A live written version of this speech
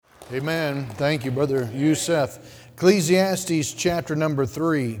Amen. Thank you, Brother Youssef. Ecclesiastes chapter number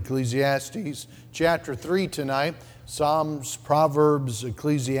 3. Ecclesiastes chapter 3 tonight. Psalms, Proverbs,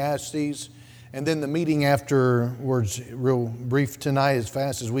 Ecclesiastes. And then the meeting afterwards, real brief tonight, as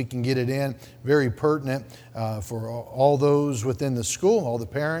fast as we can get it in. Very pertinent for all those within the school, all the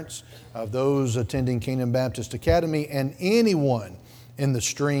parents of those attending Kingdom Baptist Academy, and anyone in the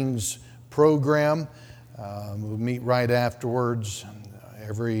Strings program. We'll meet right afterwards.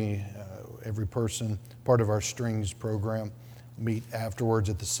 Every person, part of our Strings program, meet afterwards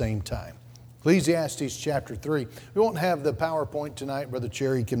at the same time. Ecclesiastes chapter 3. We won't have the PowerPoint tonight. Brother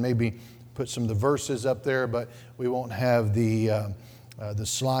Cherry can maybe put some of the verses up there, but we won't have the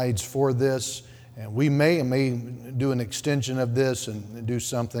slides for this. And we may do an extension of this and do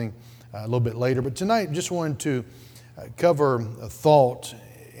something a little bit later. But tonight, just wanted to cover a thought.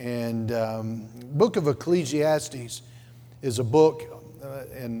 And book of Ecclesiastes is a book,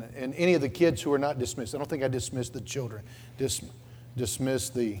 and any of the kids who are not dismissed. I don't think I dismissed the children.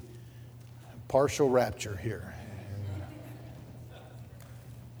 Dismissed the partial rapture here.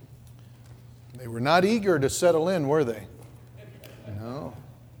 They were not eager to settle in, were they? No.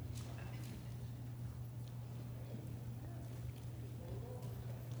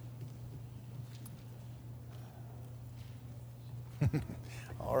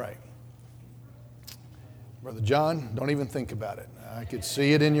 All right. Brother John, don't even think about it. I could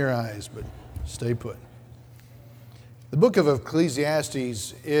see it in your eyes, but stay put. The book of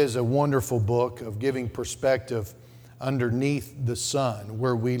Ecclesiastes is a wonderful book of giving perspective underneath the sun,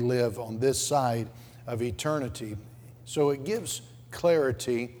 where we live on this side of eternity. So it gives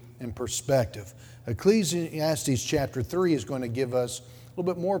clarity and perspective. Ecclesiastes chapter 3 is going to give us a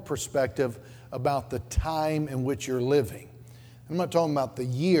little bit more perspective about the time in which you're living. I'm not talking about the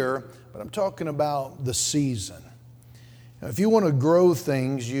year, but I'm talking about the season. Now, if you want to grow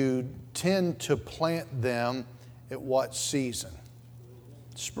things, you tend to plant them at what season?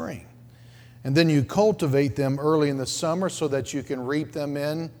 Spring. And then you cultivate them early in the summer so that you can reap them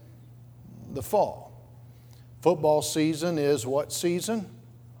in the fall. Football season is what season?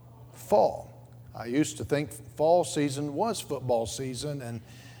 Fall. I used to think fall season was football season,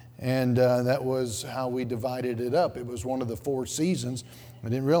 and that was how we divided it up. It was one of the 4 seasons. I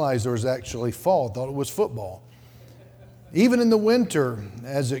didn't realize there was actually fall. I thought it was football. Even in the winter,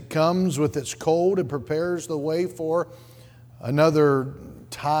 as it comes with its cold, it prepares the way for another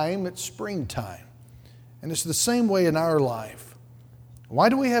time. It's springtime. And it's the same way in our life. Why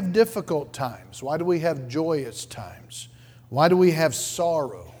do we have difficult times? Why do we have joyous times? Why do we have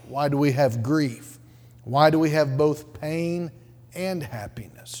sorrow? Why do we have grief? Why do we have both pain and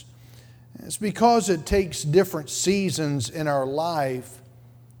happiness? It's because it takes different seasons in our life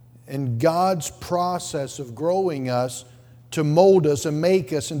and God's process of growing us to mold us and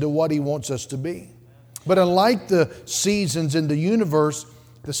make us into what He wants us to be. But unlike the seasons in the universe,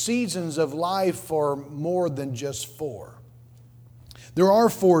 the seasons of life are more than just 4. There are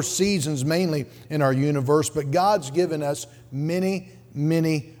 4 seasons mainly in our universe, but God's given us many,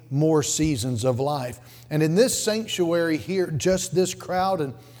 many more seasons of life. And in this sanctuary here, just this crowd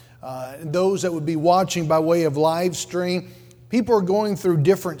and those that would be watching by way of live stream, people are going through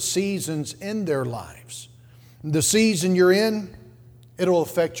different seasons in their lives. The season you're in, it'll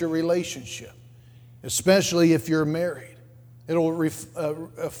affect your relationship, especially if you're married. It'll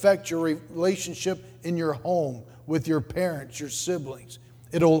affect your relationship in your home, with your parents, your siblings.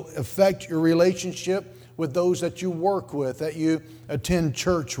 It'll affect your relationship with those that you work with, that you attend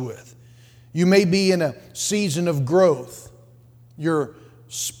church with. You may be in a season of growth. Your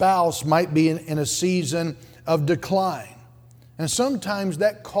spouse might be in a season of decline. And sometimes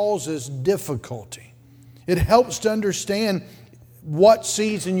that causes difficulty. It helps to understand what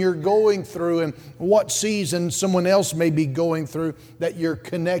season you're going through and what season someone else may be going through that you're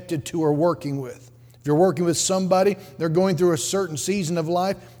connected to or working with. If you're working with somebody, they're going through a certain season of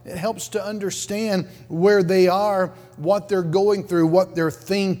life, it helps to understand where they are, what they're going through, what they're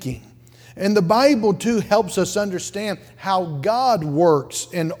thinking. And the Bible too helps us understand how God works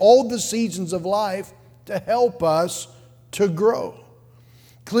in all the seasons of life to help us to grow.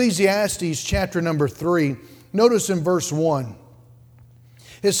 Ecclesiastes chapter number 3, notice in verse 1.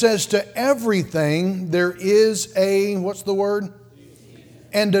 It says, to everything there is a, what's the word?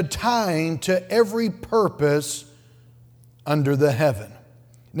 And a time to every purpose under the heaven.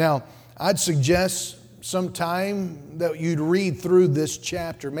 Now, I'd suggest sometime that you'd read through this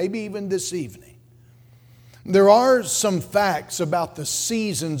chapter, maybe even this evening. There are some facts about the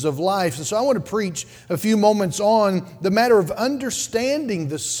seasons of life. And so I want to preach a few moments on the matter of understanding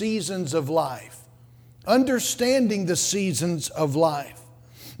the seasons of life. Understanding the seasons of life.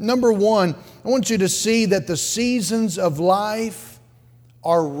 Number one, I want you to see that the seasons of life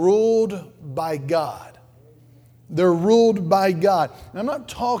are ruled by God. They're ruled by God. And I'm not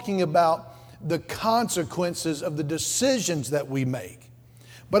talking about the consequences of the decisions that we make,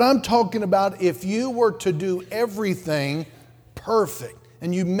 but I'm talking about if you were to do everything perfect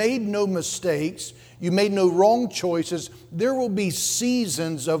and you made no mistakes, you made no wrong choices, there will be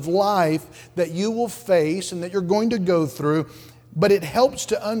seasons of life that you will face and that you're going to go through. But it helps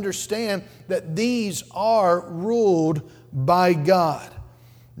to understand that these are ruled by God.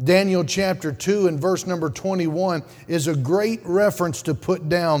 Daniel chapter 2 and verse number 21 is a great reference to put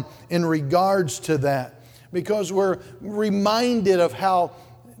down in regards to that, because we're reminded of how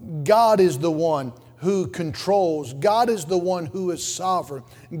God is the one who controls. God is the one who is sovereign.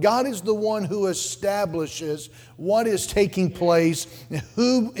 God is the one who establishes what is taking place,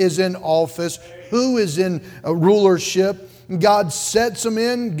 who is in office, who is in rulership. God sets them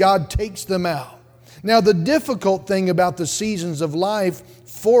in, God takes them out. Now, the difficult thing about the seasons of life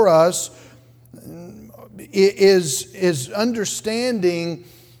for us is understanding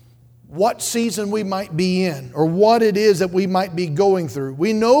what season we might be in or what it is that we might be going through.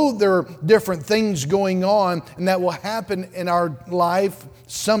 We know there are different things going on and that will happen in our life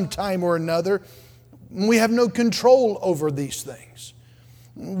sometime or another. We have no control over these things.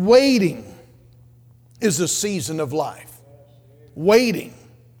 Waiting is a season of life. Waiting.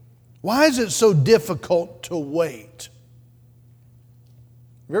 Why is it so difficult to wait?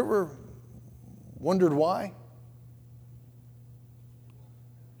 Have you ever wondered why?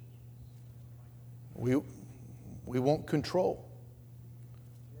 We won't control.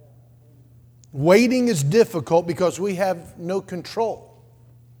 Waiting is difficult because we have no control,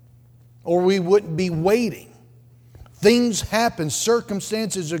 or we wouldn't be waiting. Things happen,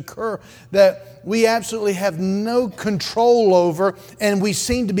 circumstances occur that we absolutely have no control over, and we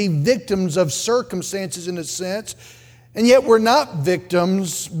seem to be victims of circumstances in a sense. And yet we're not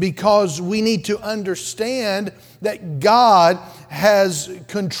victims, because we need to understand that God has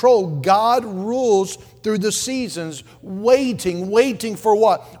control. God rules through the seasons. Waiting for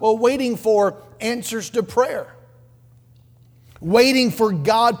what? Well, waiting for answers to prayer. Waiting for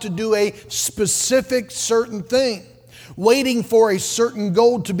God to do a specific certain thing. Waiting for a certain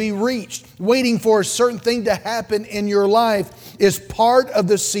goal to be reached. Waiting for a certain thing to happen in your life is part of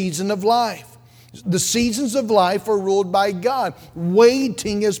the season of life. The seasons of life are ruled by God.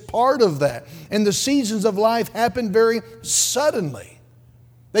 Waiting is part of that. And the seasons of life happen very suddenly.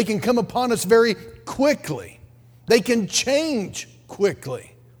 They can come upon us very quickly. They can change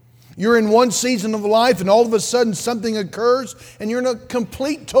quickly. You're in one season of life and all of a sudden something occurs and you're in a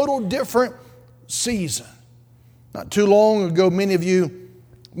complete, total different season. Not too long ago, many of you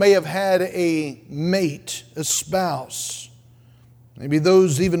may have had a mate, a spouse. Maybe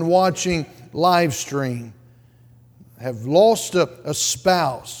those even watching live stream have lost a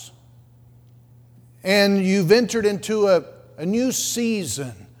spouse. And you've entered into a new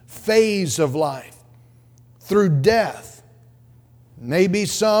season, phase of life through death. Maybe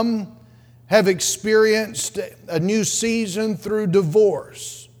some have experienced a new season through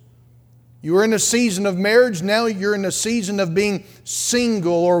divorce. You were in a season of marriage, now you're in a season of being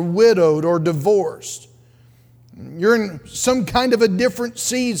single or widowed or divorced. You're in some kind of a different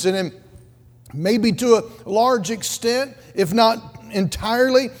season, and maybe to a large extent, if not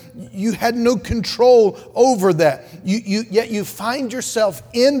entirely, you had no control over that. Yet you find yourself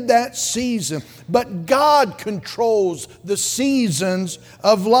in that season. But God controls the seasons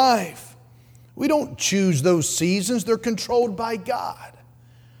of life. We don't choose those seasons, they're controlled by God.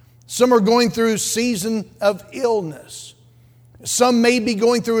 Some are going through a season of illness. Some may be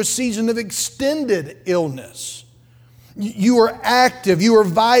going through a season of extended illness. You are active, you are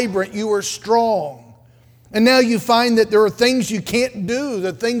vibrant, you are strong. And now you find that there are things you can't do,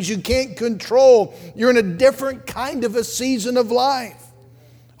 the things you can't control. You're in a different kind of a season of life.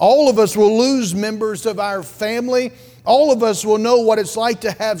 All of us will lose members of our family. All of us will know what it's like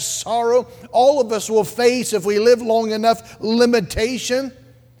to have sorrow. All of us will face, if we live long enough, limitation.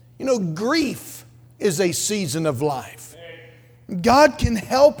 You know, grief is a season of life. God can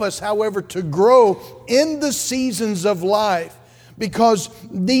help us, however, to grow in the seasons of life, because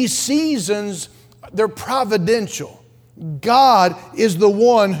these seasons, they're providential. God is the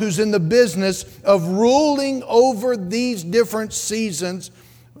one who's in the business of ruling over these different seasons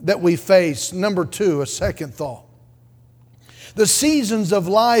that we face. Number two, a second thought. The seasons of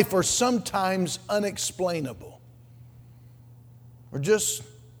life are sometimes unexplainable or just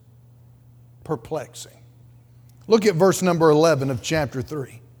perplexing. Look at verse number 11 of chapter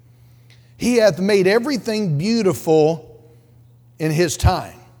 3. He hath made everything beautiful in His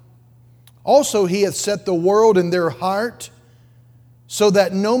time. Also he hath set the world in their heart, so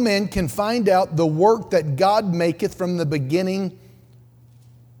that no man can find out the work that God maketh from the beginning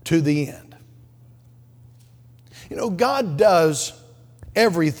to the end. You know, God does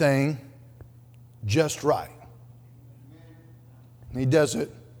everything just right. He does it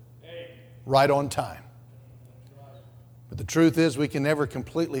right on time. But the truth is, we can never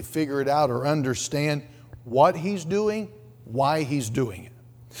completely figure it out or understand what He's doing, why He's doing it.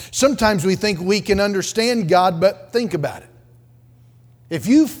 Sometimes we think we can understand God, but think about it. If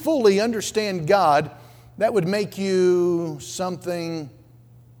you fully understand God, that would make you something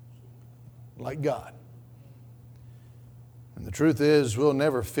like God. And the truth is, we'll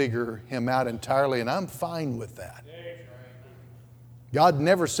never figure Him out entirely, and I'm fine with that. God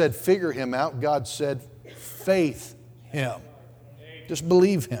never said figure Him out. God said faith Him. Just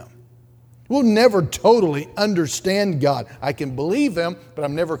believe Him. We'll never totally understand God. I can believe Him, but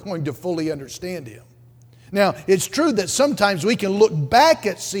I'm never going to fully understand Him. Now, it's true that sometimes we can look back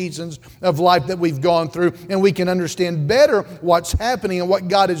at seasons of life that we've gone through and we can understand better what's happening and what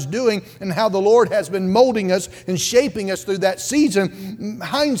God is doing and how the Lord has been molding us and shaping us through that season.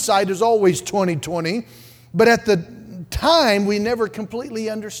 Hindsight is always 20/20, but at the time we never completely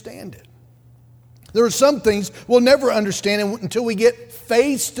understand it. There are some things we'll never understand until we get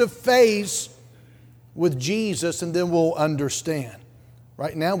face to face with Jesus, and then we'll understand.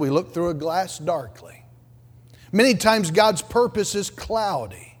 Right now we look through a glass darkly. Many times God's purpose is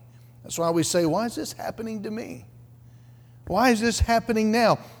cloudy. That's why we say, why is this happening to me? Why is this happening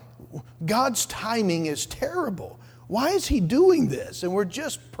now? God's timing is terrible. Why is He doing this? And we're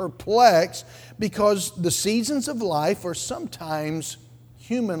just perplexed because the seasons of life are sometimes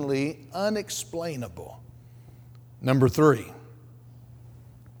humanly unexplainable. Number 3.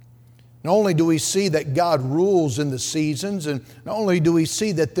 Not only do we see that God rules in the seasons, and not only do we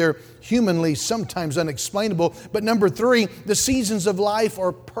see that they're humanly sometimes unexplainable, but number 3, the seasons of life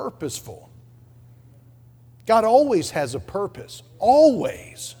are purposeful. God always has a purpose.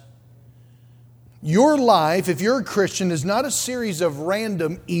 Always. Your life, if you're a Christian, is not a series of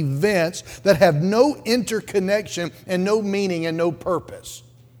random events that have no interconnection and no meaning and no purpose.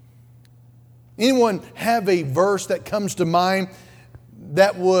 Anyone have a verse that comes to mind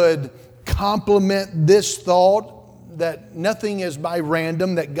that would complement this thought that nothing is by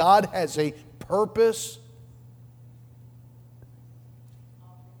random, that God has a purpose?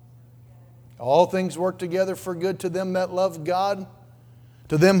 All things work together for good to them that love God,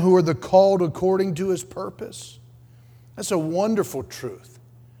 to them who are the called according to His purpose. That's a wonderful truth.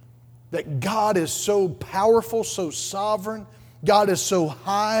 That God is so powerful, so sovereign. God is so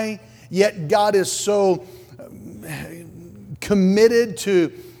high, yet God is so committed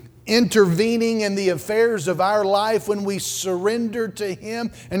to intervening in the affairs of our life when we surrender to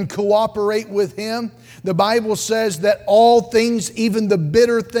Him and cooperate with Him. The Bible says that all things, even the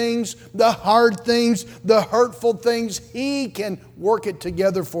bitter things, the hard things, the hurtful things, He can work it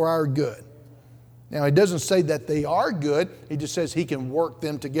together for our good. Now, it doesn't say that they are good. He just says He can work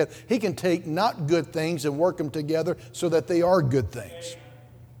them together. He can take not good things and work them together so that they are good things.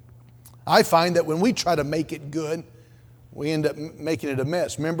 I find that when we try to make it good, we end up making it a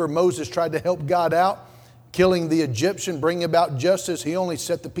mess. Remember, Moses tried to help God out, killing the Egyptian, bringing about justice. He only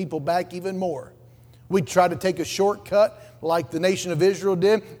set the people back even more. We try to take a shortcut like the nation of Israel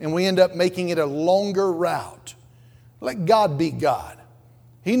did, and we end up making it a longer route. Let God be God.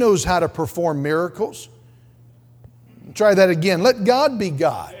 He knows how to perform miracles. Try that again. Let God be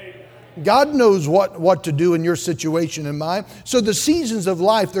God. God knows what to do in your situation and mine. So the seasons of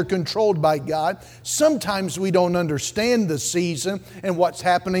life, they're controlled by God. Sometimes we don't understand the season and what's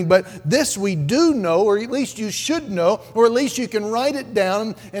happening, but this we do know, or at least you should know, or at least you can write it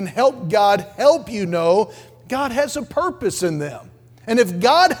down and help God help you know God has a purpose in them. And if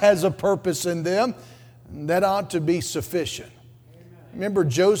God has a purpose in them, that ought to be sufficient. Remember,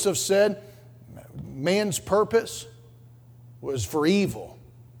 Joseph said, man's purpose was for evil.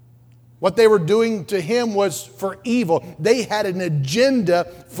 What they were doing to him was for evil. They had an agenda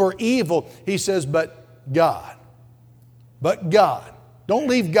for evil. He says, but God. But God. Don't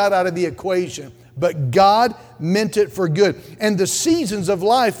leave God out of the equation. But God meant it for good. And the seasons of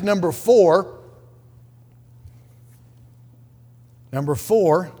life, number 4. Number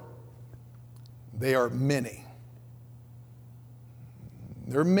 4, they are many.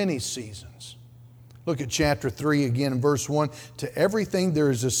 There are many seasons. Look at chapter 3 again in verse 1. To everything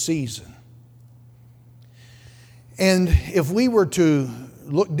there is a season. And if we were to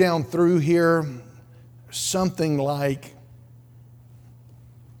look down through here, something like,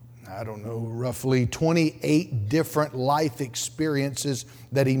 roughly 28 different life experiences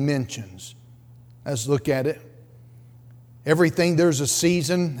that he mentions. Let's look at it. Everything, there's a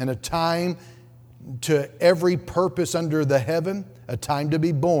season and a time to every purpose under the heaven, a time to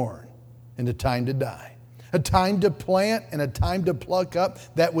be born and a time to die. A time to plant and a time to pluck up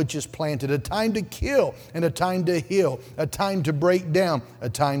that which is planted. A time to kill and a time to heal. A time to break down, a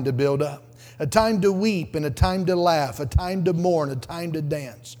time to build up. A time to weep and a time to laugh. A time to mourn, a time to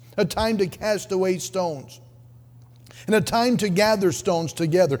dance. A time to cast away stones. And a time to gather stones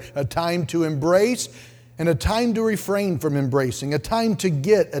together. A time to embrace and a time to refrain from embracing. A time to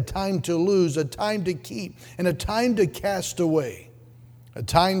get, a time to lose. A time to keep and a time to cast away. A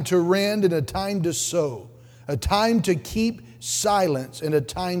time to rend and a time to sow. A time to keep silence and a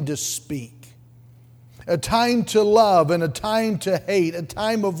time to speak. A time to love and a time to hate. A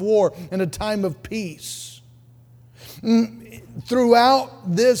time of war and a time of peace.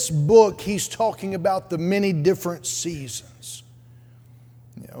 Throughout this book, he's talking about the many different seasons.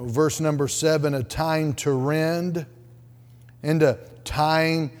 Verse number 7, a time to rend and a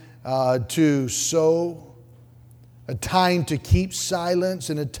time to sow. A time to keep silence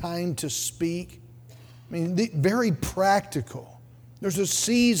and a time to speak. I mean, very practical. There's a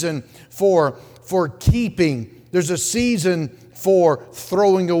season for keeping. There's a season for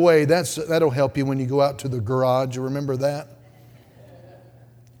throwing away. That'll help you when you go out to the garage. You remember that?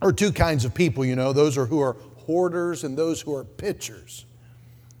 There are two kinds of people, those who are hoarders and those who are pitchers.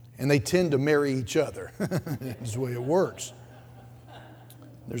 And they tend to marry each other. That's the way it works.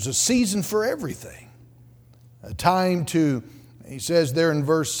 There's a season for everything. A time to, he says there in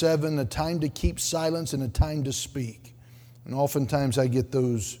verse 7, a time to keep silence and a time to speak. And oftentimes I get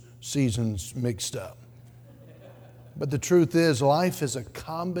those seasons mixed up. But the truth is, life is a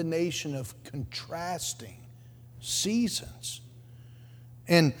combination of contrasting seasons.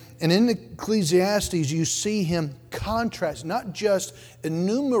 And in Ecclesiastes, you see him contrast, not just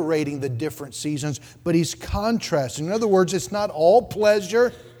enumerating the different seasons, but he's contrasting. In other words, it's not all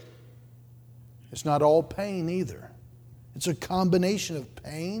pleasure. It's not all pain either. It's a combination of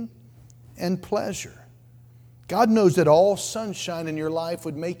pain and pleasure. God knows that all sunshine in your life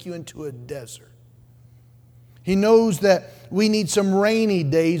would make you into a desert. He knows that we need some rainy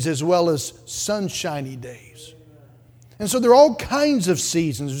days as well as sunshiny days. And so there are all kinds of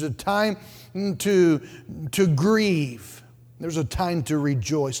seasons. There's a time to grieve. There's a time to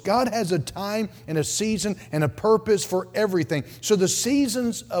rejoice. God has a time and a season and a purpose for everything. So the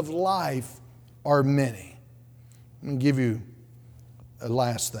seasons of life are many. I'm going to give you a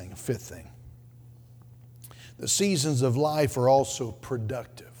last thing, a fifth thing. The seasons of life are also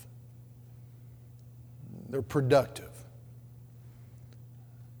productive. They're productive.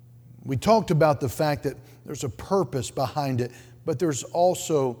 We talked about the fact that there's a purpose behind it, but there's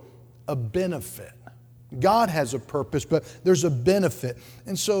also a benefit. God has a purpose, but there's a benefit.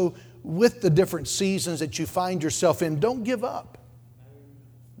 And so with the different seasons that you find yourself in, don't give up.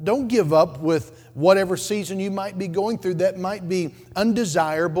 Don't give up with whatever season you might be going through that might be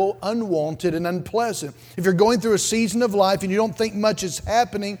undesirable, unwanted, and unpleasant. If you're going through a season of life and you don't think much is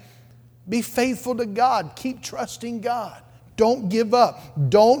happening, be faithful to God. Keep trusting God. Don't give up.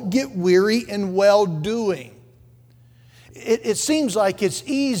 Don't get weary in well-doing. It seems like it's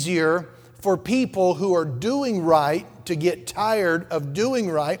easier for people who are doing right to get tired of doing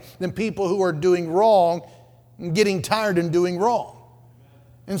right than people who are doing wrong and getting tired and doing wrong.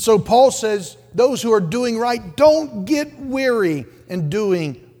 And so Paul says, those who are doing right, don't get weary in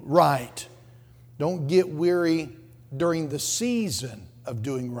doing right. Don't get weary during the season of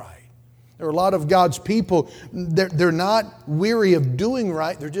doing right. There are a lot of God's people, they're not weary of doing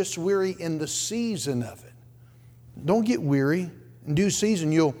right, they're just weary in the season of it. Don't get weary. In due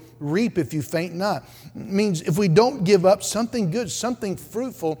season, you'll reap if you faint not. It means if we don't give up, something good, something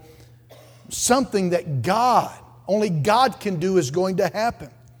fruitful, something that only God can do is going to happen.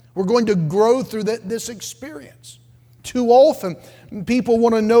 We're going to grow through this experience. Too often, people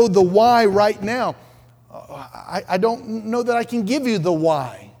want to know the why right now. I don't know that I can give you the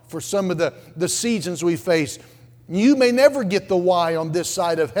why for some of the seasons we face. You may never get the why on this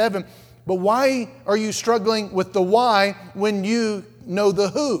side of heaven, but why are you struggling with the why when you know the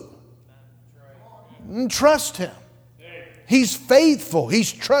who? Trust Him. He's faithful.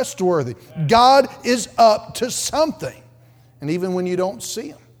 He's trustworthy. God is up to something. And even when you don't see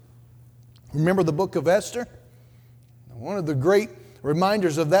Him. Remember the book of Esther? One of the great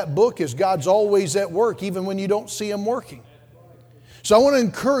reminders of that book is God's always at work, even when you don't see Him working. So I want to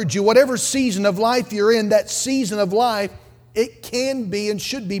encourage you, whatever season of life you're in, that season of life it can be and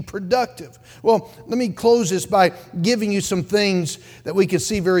should be productive. Well, let me close this by giving you some things that we can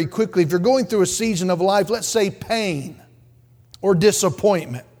see very quickly. If you're going through a season of life, let's say pain or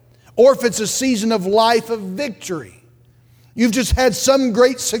disappointment, or if it's a season of life of victory, you've just had some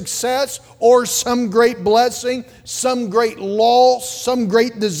great success or some great blessing, some great loss, some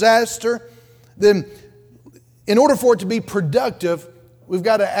great disaster, then in order for it to be productive, we've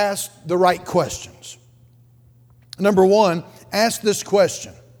got to ask the right questions. Number one, ask this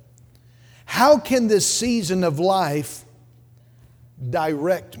question: how can this season of life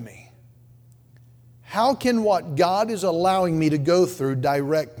direct me? How can what God is allowing me to go through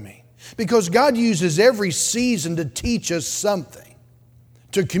direct me? Because God uses every season to teach us something,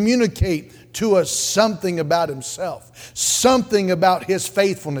 to communicate to us something about Himself, something about His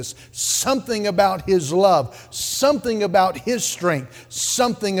faithfulness, something about His love, something about His strength,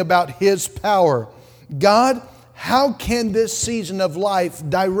 something about His power. God, how can this season of life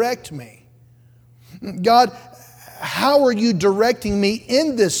direct me? God, how are you directing me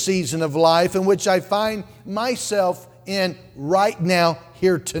in this season of life in which I find myself in right now,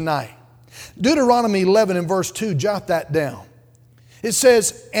 here tonight? Deuteronomy 11 and verse 2, jot that down. It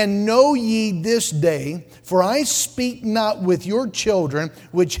says, "And know ye this day, for I speak not with your children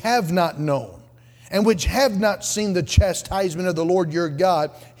which have not known, and which have not seen the chastisement of the Lord your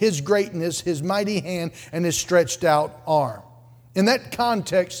God, His greatness, His mighty hand, and His stretched out arm." In that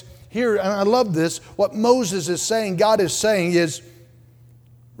context here, and I love this, what Moses is saying, God is saying is,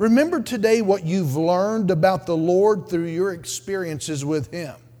 remember today what you've learned about the Lord through your experiences with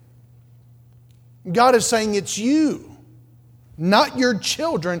Him. God is saying it's you, not your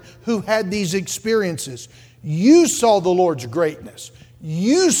children, who had these experiences. You saw the Lord's greatness.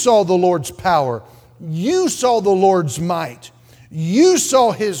 You saw the Lord's power. You saw the Lord's might. You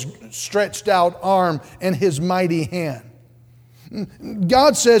saw His stretched out arm and His mighty hand.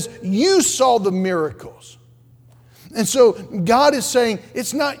 God says, you saw the miracles. And so God is saying,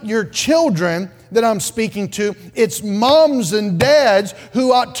 it's not your children that I'm speaking to, it's moms and dads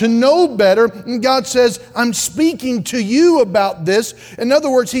who ought to know better. And God says, I'm speaking to you about this. In other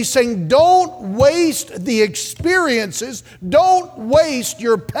words, He's saying, don't waste the experiences. Don't waste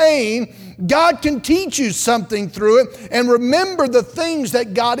your pain. God can teach you something through it. And remember the things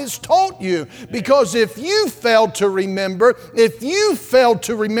that God has taught you. Because if you fail to remember, if you fail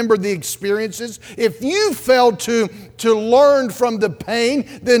to remember the experiences, if you fail to learn from the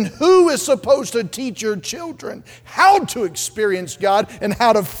pain, then who is supposed to teach your children how to experience God and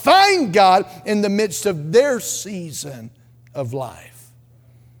how to find God in the midst of their season of life?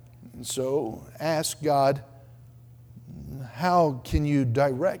 And so ask God, how can you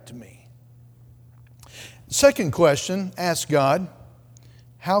direct me? Second question, ask God,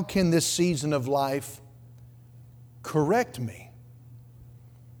 how can this season of life correct me?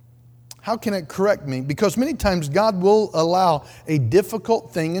 How can it correct me? Because many times God will allow a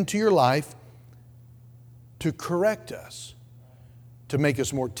difficult thing into your life to correct us, to make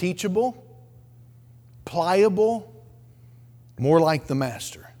us more teachable, pliable, more like the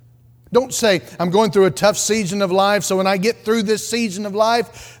Master. Don't say, I'm going through a tough season of life, so when I get through this season of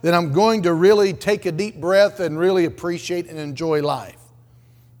life, then I'm going to really take a deep breath and really appreciate and enjoy life.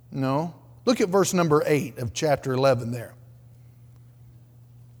 No. Look at verse number 8 of chapter 11 there.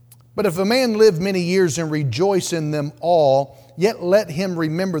 But if a man live many years and rejoice in them all, yet let him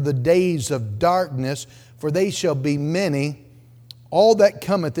remember the days of darkness, for they shall be many. All that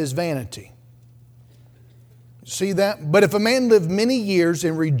cometh is vanity. See that? But if a man live many years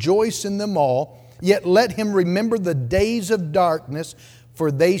and rejoice in them all, yet let him remember the days of darkness, for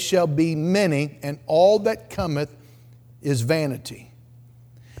they shall be many, and all that cometh is vanity.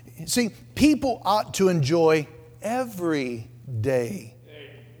 See, people ought to enjoy every day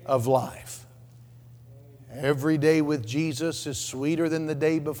of life. Every day with Jesus is sweeter than the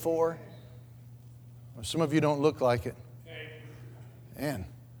day before. Well, some of you don't look like it. Man,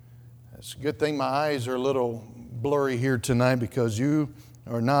 it's a good thing my eyes are a little blurry here tonight because you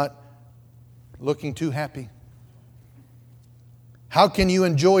are not looking too happy. How can you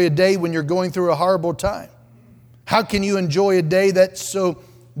enjoy a day when you're going through a horrible time? How can you enjoy a day that's so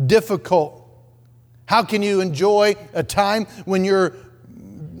difficult? How can you enjoy a time when you're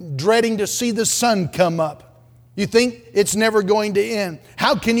dreading to see the sun come up? You think it's never going to end.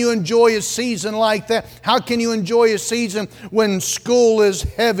 How can you enjoy a season like that? How can you enjoy a season when school is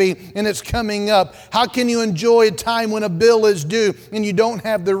heavy and it's coming up? How can you enjoy a time when a bill is due and you don't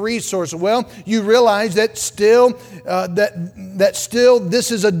have the resource? Well, you realize that still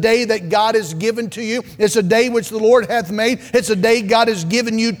this is a day that God has given to you. It's a day which the Lord hath made. It's a day God has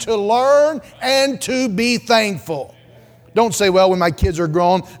given you to learn and to be thankful. Don't say, well, when my kids are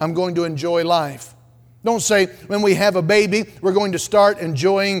grown, I'm going to enjoy life. Don't say, when we have a baby, we're going to start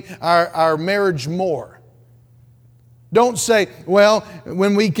enjoying our marriage more. Don't say, well,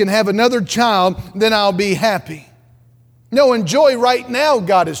 when we can have another child, then I'll be happy. No, enjoy right now,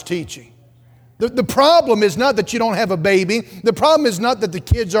 God is teaching. The problem is not that you don't have a baby. The problem is not that the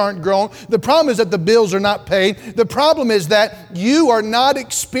kids aren't grown. The problem is that the bills are not paid. The problem is that you are not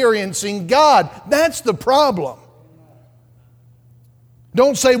experiencing God. That's the problem.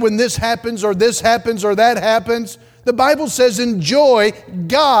 Don't say when this happens or that happens. The Bible says enjoy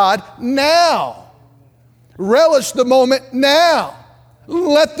God now. Relish the moment now.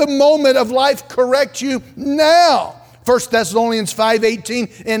 Let the moment of life correct you now. 1 Thessalonians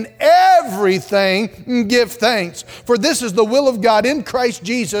 5:18, in everything give thanks, for this is the will of God in Christ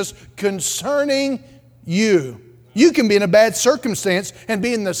Jesus concerning you. You can be in a bad circumstance and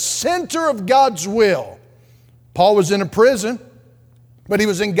be in the center of God's will. Paul was in a prison, but he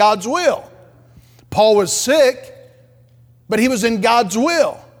was in God's will. Paul was sick, but he was in God's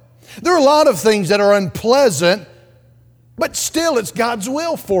will. There are a lot of things that are unpleasant, but still it's God's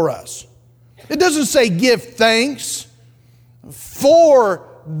will for us. It doesn't say give thanks for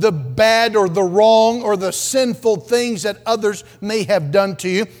the bad or the wrong or the sinful things that others may have done to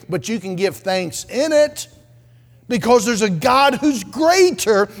you, but you can give thanks in it because there's a God who's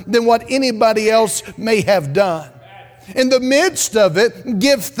greater than what anybody else may have done. In the midst of it,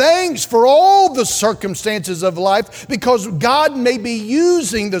 give thanks for all the circumstances of life because God may be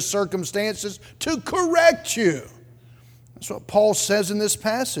using the circumstances to correct you. That's what Paul says in this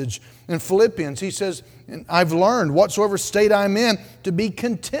passage. In Philippians, he says, I've learned whatsoever state I'm in to be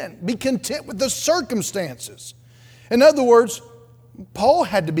content. Be content with the circumstances. In other words, Paul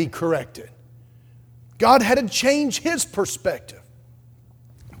had to be corrected. God had to change his perspective.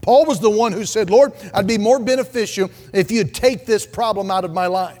 Paul was the one who said, Lord, I'd be more beneficial if you'd take this problem out of my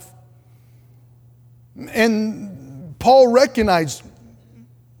life. And Paul recognized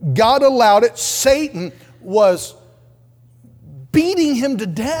God allowed it. Satan was beating him to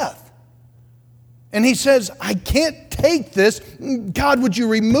death. And he says, I can't take this. God, would you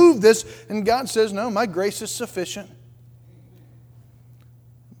remove this? And God says, no, my grace is sufficient.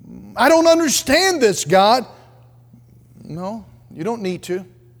 I don't understand this, God. No, you don't need to.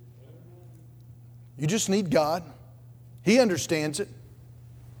 You just need God. He understands it.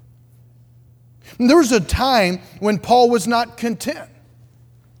 And there was a time when Paul was not content.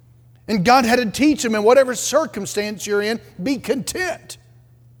 And God had to teach him in whatever circumstance you're in, be content.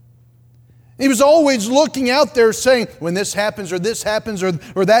 He was always looking out there saying, when this happens or that happens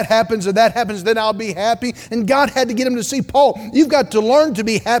or that happens, then I'll be happy. And God had to get him to see, Paul, you've got to learn to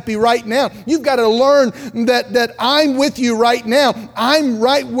be happy right now. You've got to learn that I'm with you right now. I'm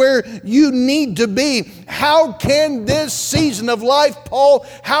right where you need to be. How can this season of life, Paul,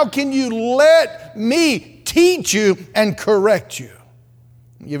 how can you let me teach you and correct you?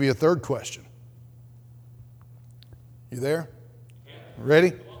 I'll give you a third question. You there?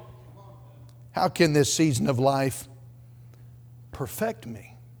 Ready? How can this season of life perfect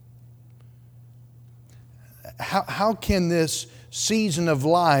me? How can this season of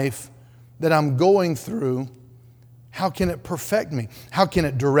life that I'm going through, how can it perfect me? How can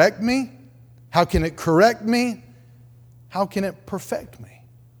it direct me? How can it correct me? How can it perfect me?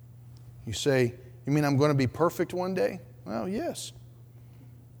 You say, you mean I'm going to be perfect one day? Well, yes.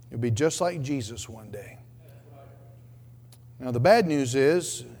 You'll be just like Jesus one day. Now, the bad news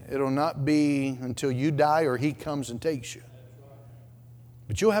is, it'll not be until you die or He comes and takes you.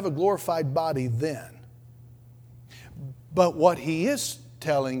 But you'll have a glorified body then. But what He is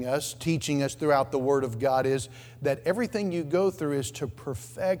telling us, teaching us throughout the Word of God is that everything you go through is to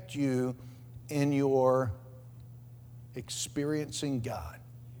perfect you in your experiencing God.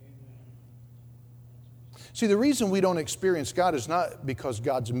 See, the reason we don't experience God is not because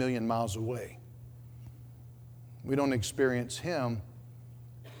God's a million miles away. We don't experience Him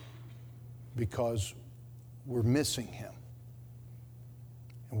because we're missing Him.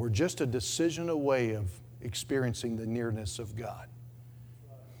 And we're just a decision away of experiencing the nearness of God.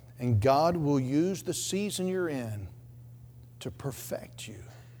 And God will use the season you're in to perfect you.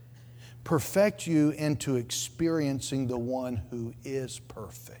 Perfect you into experiencing the one who is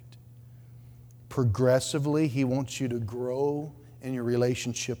perfect. Progressively, He wants you to grow in your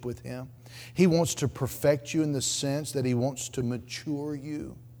relationship with Him. He wants to perfect you in the sense that He wants to mature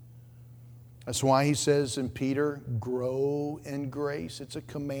you. That's why He says in Peter, grow in grace. It's a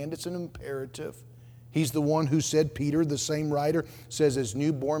command, it's an imperative. He's the one who said, Peter, the same writer, says as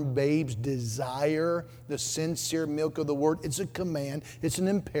newborn babes desire the sincere milk of the Word. It's a command, it's an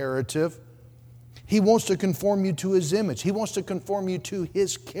imperative. He wants to conform you to His image. He wants to conform you to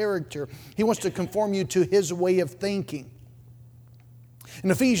His character. He wants to conform you to His way of thinking. In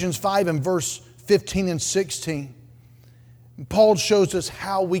Ephesians 5 and verse 15 and 16, Paul shows us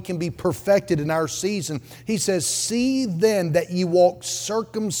how we can be perfected in our season. He says, "See then that ye walk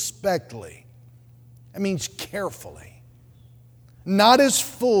circumspectly." That means carefully. "Not as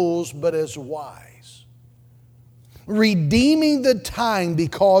fools, but as wise. Redeeming the time,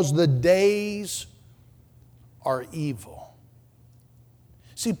 because the days are evil."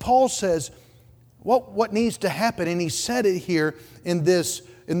 See, Paul says what needs to happen, and he said it here in this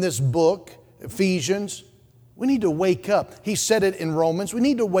book, Ephesians. We need to wake up. He said it in Romans. We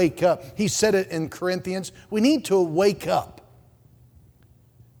need to wake up. He said it in Corinthians. We need to wake up.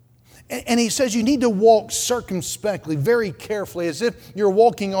 And he says you need to walk circumspectly, very carefully, as if you're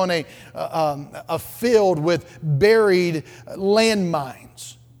walking on a field with buried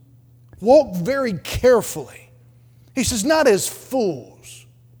landmines. Walk very carefully. He says, not as fools,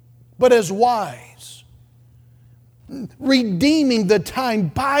 but as wise. Redeeming the time,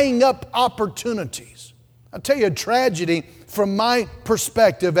 buying up opportunities. I'll tell you, a tragedy from my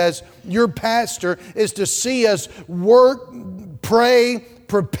perspective as your pastor is to see us work, pray,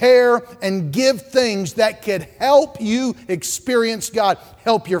 prepare, and give things that could help you experience God,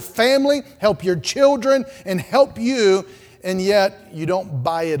 help your family, help your children, and help you, and yet you don't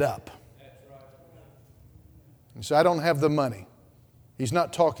buy it up. You say, I don't have the money. He's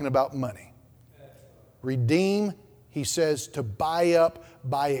not talking about money. Redeem, he says, to buy up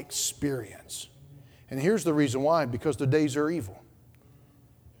by experience. And here's the reason why, because the days are evil.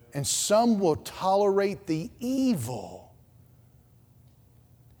 And some will tolerate the evil.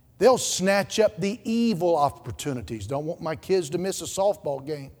 They'll snatch up the evil opportunities. Don't want my kids to miss a softball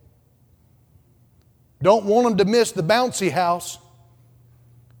game. Don't want them to miss the bouncy house.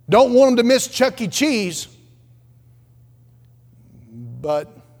 Don't want them to miss Chuck E. Cheese.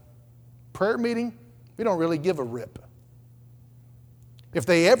 But prayer meeting, we don't really give a rip. If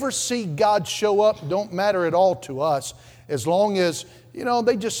they ever see God show up, don't matter at all to us, as long as,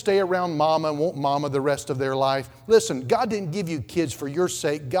 they just stay around mama and won't mama the rest of their life. Listen, God didn't give you kids for your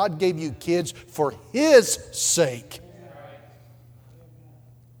sake. God gave you kids for His sake.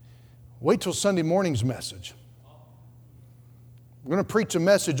 Wait till Sunday morning's message. We're going to preach a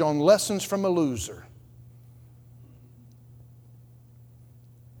message on lessons from a loser.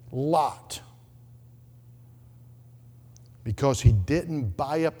 Lot. Because he didn't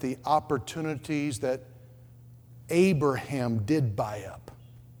buy up the opportunities that Abraham did buy up.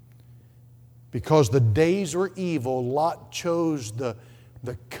 Because the days were evil, Lot chose the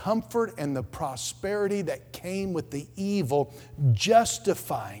comfort and the prosperity that came with the evil,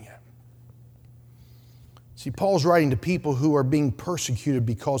 justifying it. See, Paul's writing to people who are being persecuted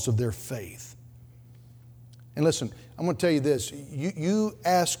because of their faith. And listen, I'm going to tell you this. You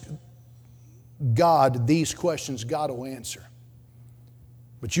ask God these questions, God will answer.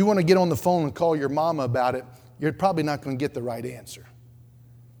 But you want to get on the phone and call your mama about it, you're probably not going to get the right answer.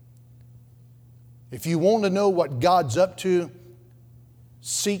 If you want to know what God's up to,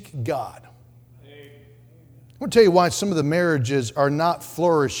 seek God. I'm going to tell you why some of the marriages are not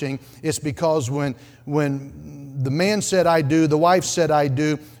flourishing. It's because when the man said, I do, the wife said, I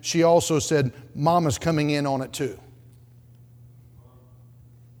do, she also said, Mama's coming in on it too.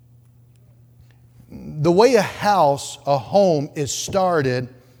 The way a house, a home is started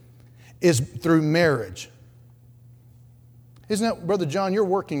is through marriage. Isn't that, Brother John, you're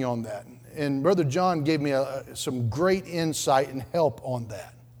working on that. And Brother John gave me some great insight and help on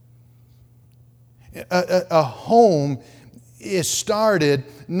that. A home is started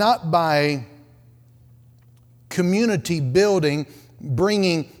not by community building,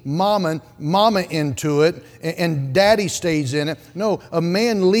 bringing mama into it and daddy stays in it. No, a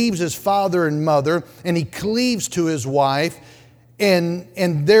man leaves his father and mother and he cleaves to his wife and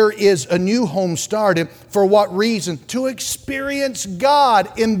there is a new home started. For what reason? To experience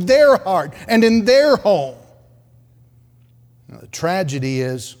God in their heart and in their home. Now, the tragedy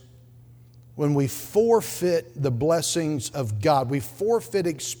is when we forfeit the blessings of God, we forfeit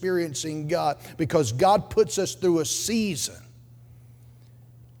experiencing God because God puts us through a season.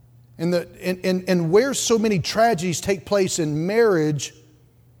 And where so many tragedies take place in marriage,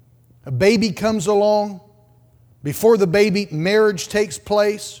 a baby comes along. Before the baby, marriage takes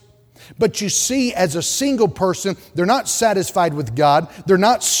place. But you see, as a single person, they're not satisfied with God. They're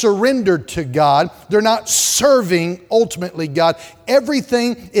not surrendered to God. They're not serving ultimately God.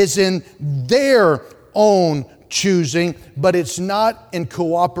 Everything is in their own choosing, but it's not in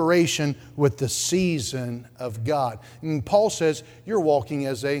cooperation with the season of God. And Paul says, you're walking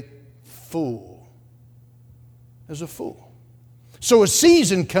as a fool. as a fool. So a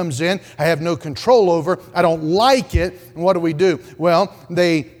season comes in I have no control over. I don't like it. And what do? Well,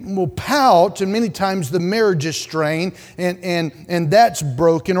 they will pout, and many times the marriage is strained, and that's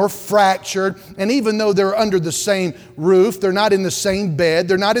broken or fractured. And even though they're under the same roof, they're not in the same bed,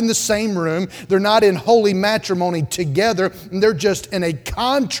 they're not in the same room, they're not in holy matrimony together, and they're just in a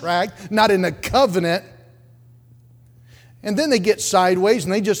contract, not in a covenant. And then they get sideways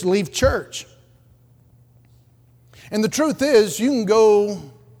and they just leave church. And the truth is, you can go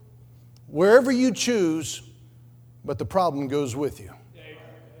wherever you choose, but the problem goes with you.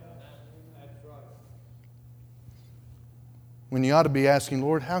 When you ought to be asking,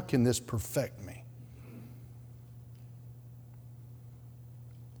 Lord, how can this perfect me?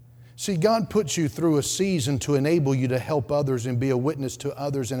 See, God puts you through a season to enable you to help others and be a witness to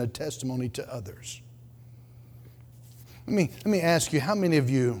others and a testimony to others. Let me ask you, how many of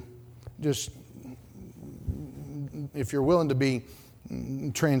you, just if you're willing to be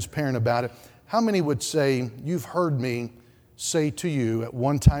transparent about it, how many would say, you've heard me say to you at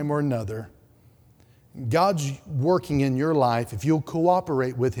one time or another, God's working in your life. If you'll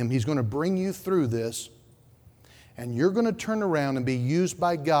cooperate with Him, He's going to bring you through this, and you're going to turn around and be used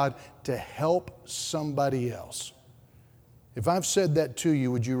by God to help somebody else. If I've said that to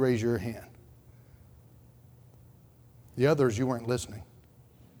you, would you raise your hand? The others, you weren't listening.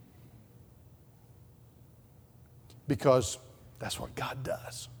 Because that's what God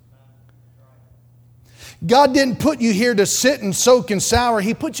does. God didn't put you here to sit and soak and sour.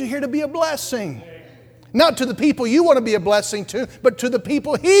 He put you here to be a blessing. Not to the people you want to be a blessing to, but to the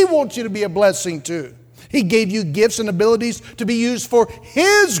people He wants you to be a blessing to. He gave you gifts and abilities to be used for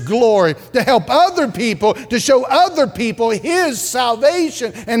His glory, to help other people, to show other people His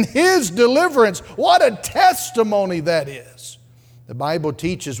salvation and His deliverance. What a testimony that is. The Bible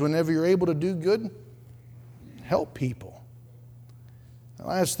teaches whenever you're able to do good, help people. The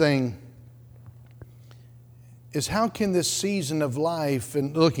last thing is, how can this season of life,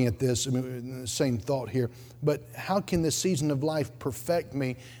 and looking at this, the same thought here, but how can this season of life perfect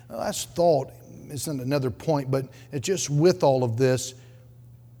me? The last thought isn't another point, but it's just with all of this,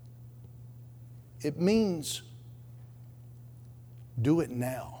 it means do it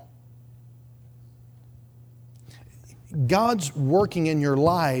now. God's working in your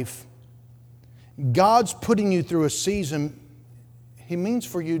life. God's putting you through a season. He means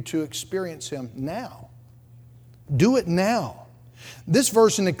for you to experience Him now. Do it now. This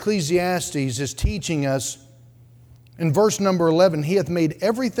verse in Ecclesiastes is teaching us, in verse number 11, He hath made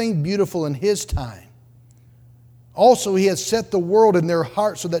everything beautiful in His time. Also He hath set the world in their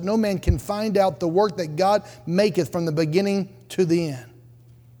heart, so that no man can find out the work that God maketh from the beginning to the end.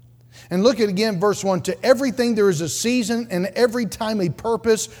 And look at again verse 1. To everything there is a season, and every time a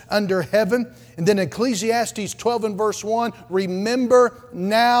purpose under heaven. And then Ecclesiastes 12 and verse 1. Remember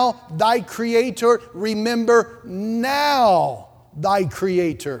now thy Creator. Remember now thy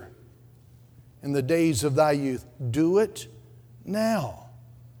Creator in the days of thy youth. Do it now.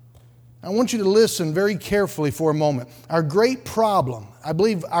 I want you to listen very carefully for a moment. Our great problem, I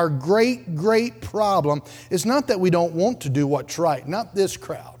believe our great problem, is not that we don't want to do what's right. Not this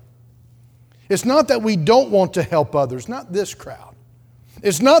crowd. It's not that we don't want to help others, not this crowd.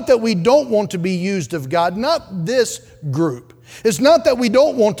 It's not that we don't want to be used of God, not this group. It's not that we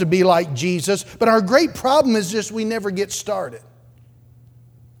don't want to be like Jesus, but our great problem is just we never get started.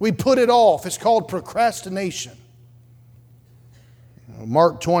 We put it off. It's called procrastination.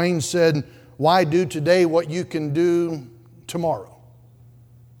 Mark Twain said, "Why do today what you can do tomorrow?"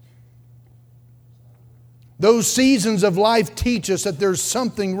 Those seasons of life teach us that there's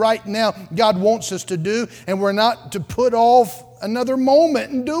something right now God wants us to do, and we're not to put off another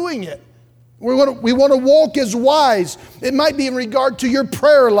moment in doing it. We want to walk as wise. It might be in regard to your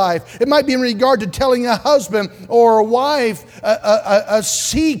prayer life. It might be in regard to telling a husband or a wife a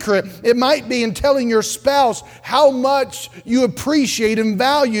secret. It might be in telling your spouse how much you appreciate and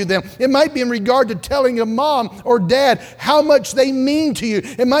value them. It might be in regard to telling a mom or dad how much they mean to you.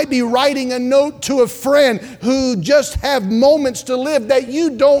 It might be writing a note to a friend who just have moments to live that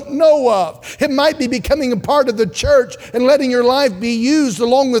you don't know of. It might be becoming a part of the church and letting your life be used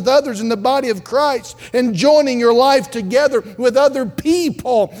along with others in the body of Christ, and joining your life together with other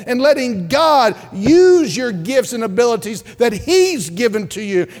people and letting God use your gifts and abilities that He's given to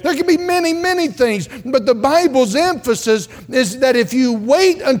you. There can be many things, but the Bible's emphasis is that if you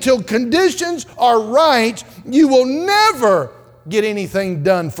wait until conditions are right, you will never get anything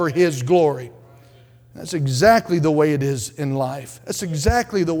done for His glory. That's exactly the way it is in life. That's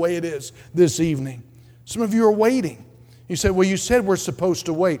exactly the way it is this evening. Some of you are waiting. You say, well, you said we're supposed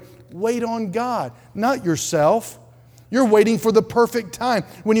to wait. Wait on God, not yourself. You're waiting for the perfect time,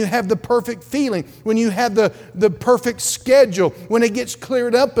 when you have the perfect feeling, when you have the perfect schedule, when it gets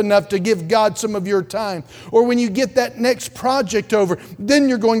cleared up enough to give God some of your time. Or when you get that next project over, then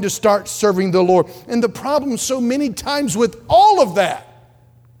you're going to start serving the Lord. And the problem so many times with all of that,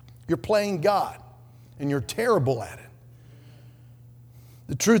 you're playing God and you're terrible at it.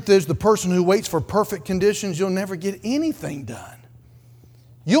 The truth is, the person who waits for perfect conditions, you'll never get anything done.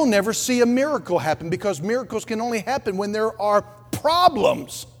 You'll never see a miracle happen, because miracles can only happen when there are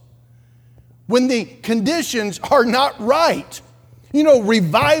problems, when the conditions are not right. You know,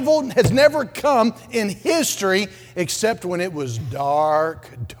 revival has never come in history except when it was dark,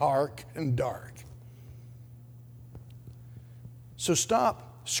 dark, and dark. So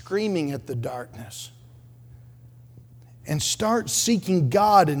stop screaming at the darkness and start seeking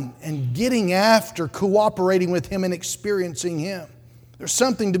God and getting after cooperating with Him and experiencing Him. There's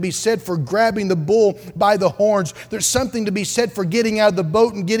something to be said for grabbing the bull by the horns. There's something to be said for getting out of the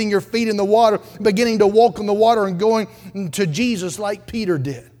boat and getting your feet in the water, beginning to walk on the water and going to Jesus like Peter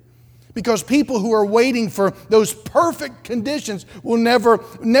did. Because people who are waiting for those perfect conditions will never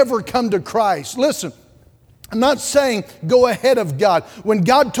come to Christ. Listen, I'm not saying go ahead of God. When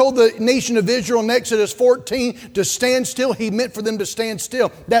God told the nation of Israel in Exodus 14 to stand still, He meant for them to stand still.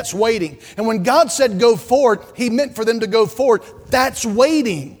 That's waiting. And when God said go forward, He meant for them to go forward. That's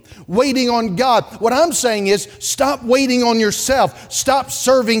waiting. Waiting on God. What I'm saying is, stop waiting on yourself. Stop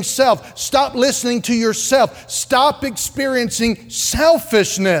serving self. Stop listening to yourself. Stop experiencing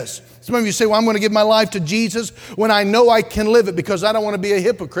selfishness. Some of you say, well, I'm going to give my life to Jesus when I know I can live it because I don't want to be a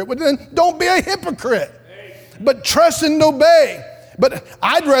hypocrite. Well, then don't be a hypocrite. But trust and obey. But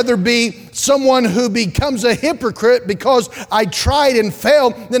I'd rather be someone who becomes a hypocrite because I tried and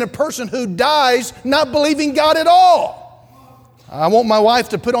failed than a person who dies not believing God at all. I want my wife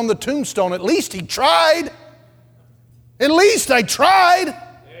to put on the tombstone, at least he tried. At least I tried.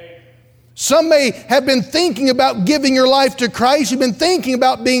 Some may have been thinking about giving your life to Christ. You've been thinking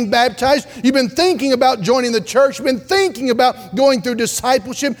about being baptized. You've been thinking about joining the church. You've been thinking about going through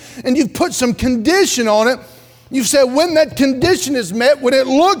discipleship, and you've put some condition on it. You've said, when that condition is met, when it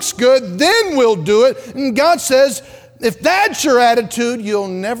looks good, then we'll do it. And God says, if that's your attitude, you'll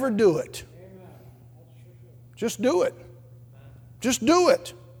never do it. Just do it. Just do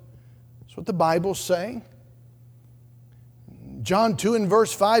it. That's what the Bible's saying. John 2 and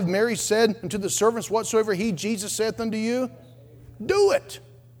verse 5, Mary said unto the servants, whatsoever He, Jesus, saith unto you, do it.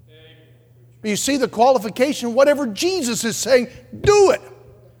 You see the qualification, whatever Jesus is saying, do it.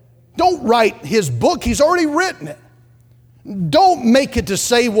 Don't write His book. He's already written it. Don't make it to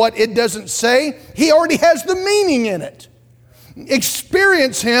say what it doesn't say. He already has the meaning in it.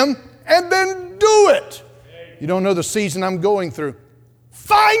 Experience Him and then do it. You don't know the season I'm going through.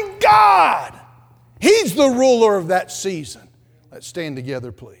 Find God. He's the ruler of that season. Let's stand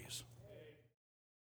together, please.